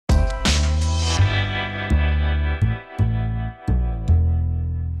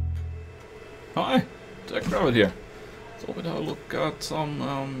Hi, Tech Rabbit here. Thought we'd have a look at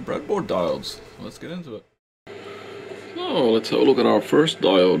some breadboard diodes. Let's get into it. So let's have a look at our first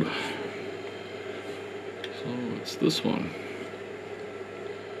diode. So it's this one.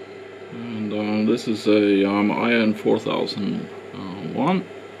 And this is a IN 4001,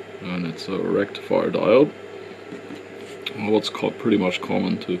 and it's a rectifier diode. What's pretty much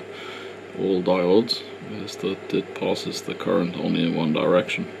common to all diodes is that it passes the current only in one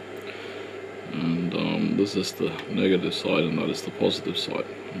direction. And this is the negative side and that is the positive side,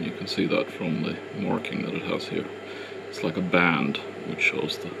 and you can see that from the marking that it has here. It's like a band which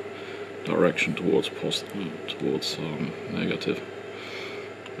shows the direction towards negative.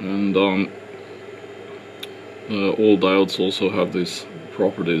 And all diodes also have these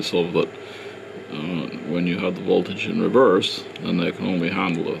properties of that when you have the voltage in reverse, then they can only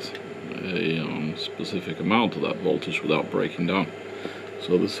handle a specific amount of that voltage without breaking down.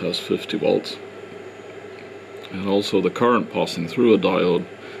 So this has 50 volts, and also the current passing through a diode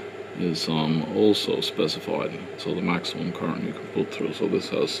is also specified, so the maximum current you can put through. So this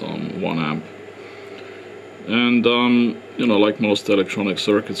has 1 amp, and you know, like most electronic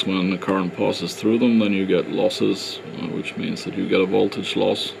circuits, when the current passes through them, then you get losses, which means that you get a voltage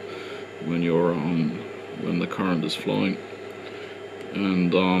loss when you're when the current is flowing,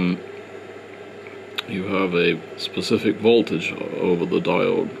 and you have a specific voltage over the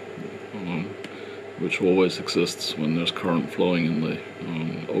diode, which always exists when there's current flowing in the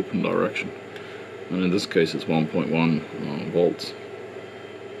open direction, and in this case it's 1.1 volts.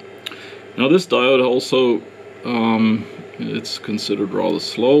 Now this diode also, it's considered rather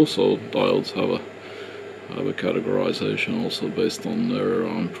slow, so diodes have a categorization also based on their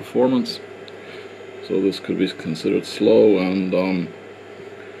performance. So this could be considered slow, and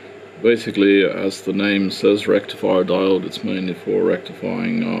basically, as the name says, rectifier diode, it's mainly for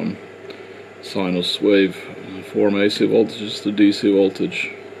rectifying sinus wave form AC voltages to DC voltage,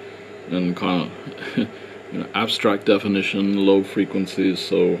 and kind of you know, abstract definition, low frequencies,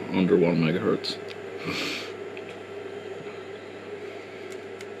 so under 1 megahertz.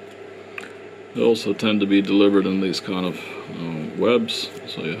 They also tend to be delivered in these kind of webs,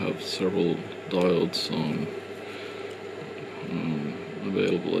 so you have several diodes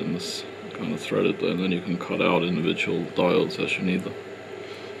available in this kind of threaded, and then you can cut out individual diodes as you need them.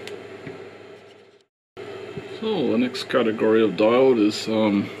 So the next category of diode is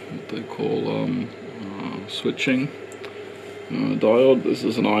what they call switching diode. This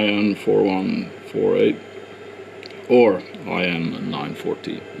is an IN 4148 or IN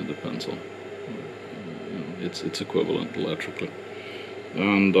 940. It depends on its equivalent electrically.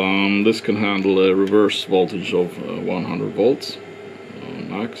 And this can handle a reverse voltage of 100 volts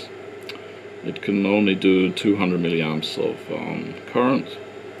max. It can only do 200 milliamps of current,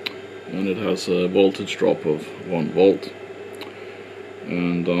 and it has a voltage drop of 1 volt,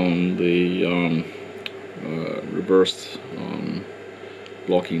 and the reversed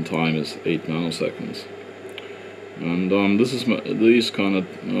blocking time is 8 nanoseconds. And these kind of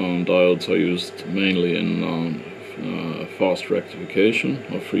diodes are used mainly in fast rectification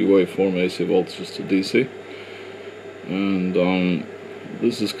of free waveform AC voltages to DC, and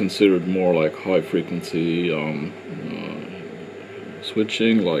this is considered more like high frequency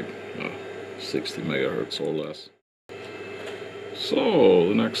switching, like 60 megahertz or less. So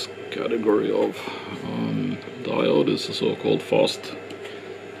the next category of diode is the so-called fast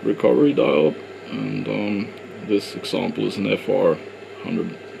recovery diode, and this example is an FR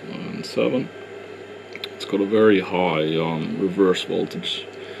 107. It's got a very high reverse voltage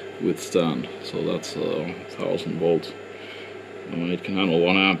withstand, so that's 1000 volts. It can handle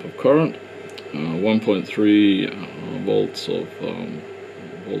 1 amp of current, 1.3 volts of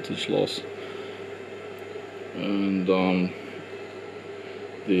voltage loss, and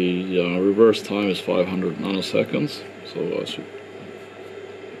the reverse time is 500 nanoseconds, so that's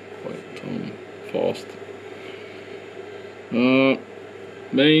quite fast.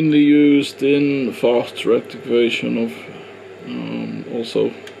 Mainly used in fast rectification of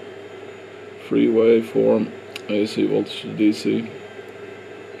also free waveform AC voltage to DC,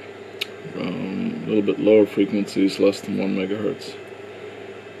 a little bit lower frequencies, less than 1 megahertz.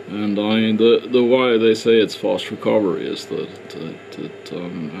 And the why they say it's fast recovery is that it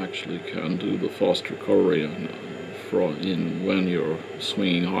actually can do the fast recovery when you're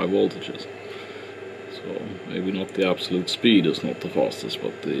swinging high voltages. So maybe not the absolute speed is not the fastest,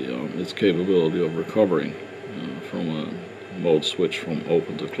 but its capability of recovering from a mode switch from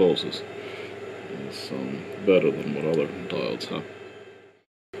open to closes is better than what other diodes have.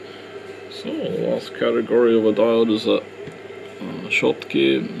 So the last category of a diode is a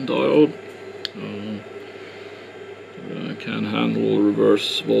schotky diode, Can handle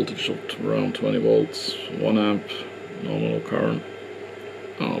reverse voltage up to around 20 volts, 1 amp nominal current,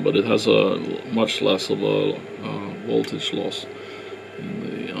 but it has a much less of a voltage loss in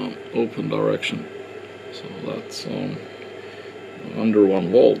the open direction. So that's under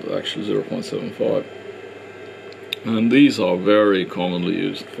 1 volt, actually 0.75. And these are very commonly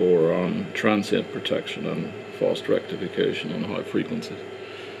used for transient protection and fast rectification on high frequencies.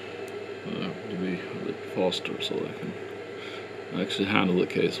 To be a bit faster, so they can actually handle the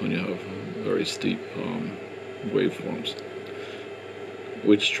case when you have very steep waveforms,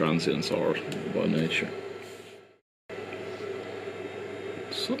 which transients are by nature.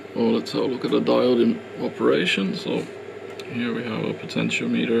 So let's have a look at the diode in operation. So here we have a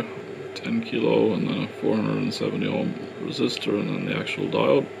potentiometer, 10 kilo, and then a 470 ohm resistor, and then the actual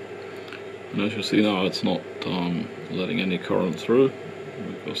diode. And as you see now, it's not letting any current through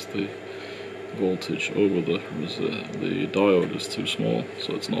because the voltage over the diode is too small,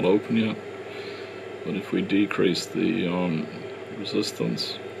 so it's not open yet. But if we decrease the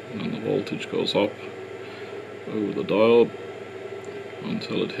resistance, then the voltage goes up over the diode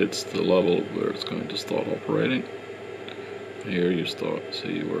until it hits the level where it's going to start operating. Here you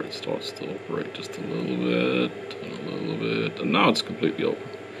see where it starts to operate just a little bit and a little bit, and now it's completely open.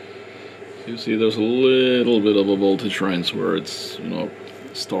 So you see there's a little bit of a voltage range where it's, you know,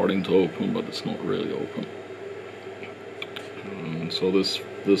 starting to open, but it's not really open. So this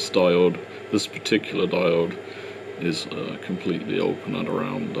diode, this particular diode, is completely open at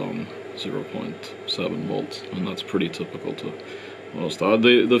around 0.7 volts, and that's pretty typical to most.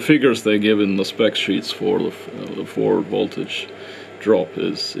 The figures they give in the spec sheets for the forward voltage drop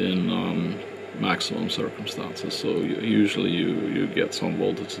is in maximum circumstances. So usually you get some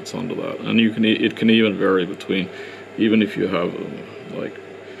voltage that's under that, and it can even vary between, even if you have like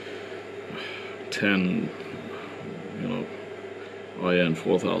 10, you know, IN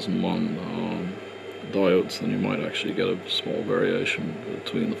 4001 diodes, then you might actually get a small variation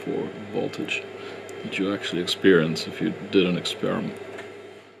between the forward voltage that you actually experience if you did an experiment.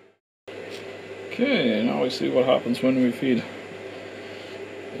 Okay, now we see what happens when we feed.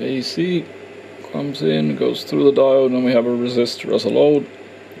 AC comes in, goes through the diode, and we have a resistor as a load,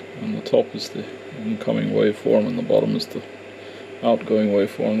 and the top is the incoming waveform and the bottom is the outgoing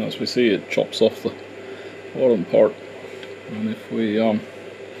waveform. As we see, it chops off the bottom part, and if we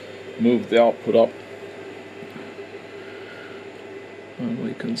move the output up, and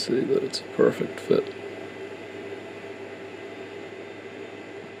we can see that it's a perfect fit.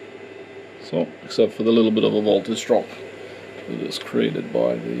 So, except for the little bit of a voltage drop that is created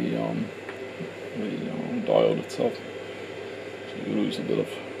by the diode itself, so you lose a bit of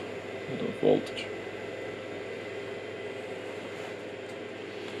voltage.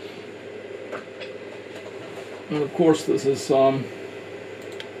 And of course, this is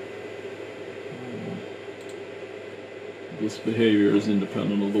this behavior is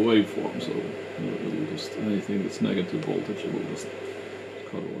independent of the waveform, so it'll just, anything that's negative voltage, it will just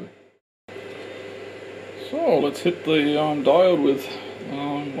cut away. So let's hit the diode with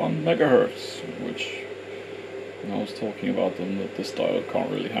 1 megahertz, which I was talking about them that this diode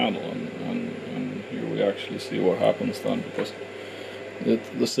can't really handle, and here we actually see what happens then, because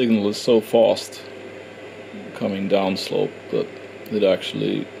the signal is so fast coming down slope that it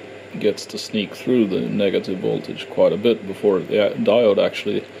actually gets to sneak through the negative voltage quite a bit before the diode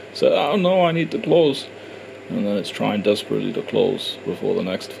actually says, oh no, I need to close, and then it's trying desperately to close before the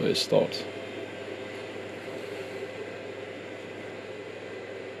next phase starts.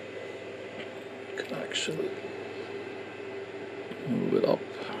 You can actually move it up,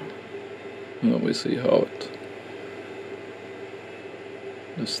 and then we see how it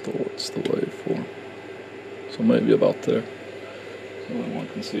distorts the waveform. So maybe about there. So then one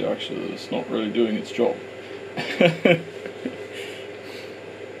can see actually that it's not really doing its job.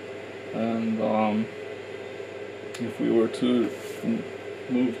 And if we were to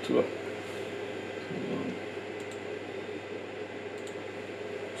move to a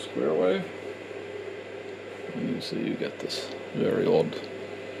square wave, and you see you get this very odd,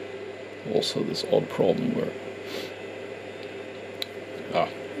 also this odd problem where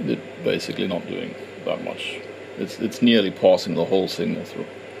it's basically not doing that much. It's nearly passing the whole signal through.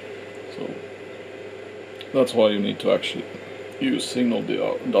 So that's why you need to actually use signal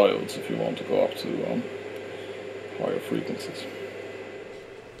diodes if you want to go up to higher frequencies.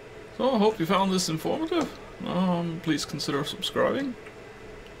 So I hope you found this informative. Please consider subscribing.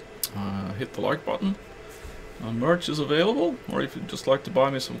 Hit the like button. Merch is available, or if you'd just like to buy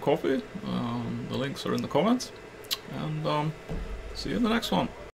me some coffee, the links are in the comments. And see you in the next one.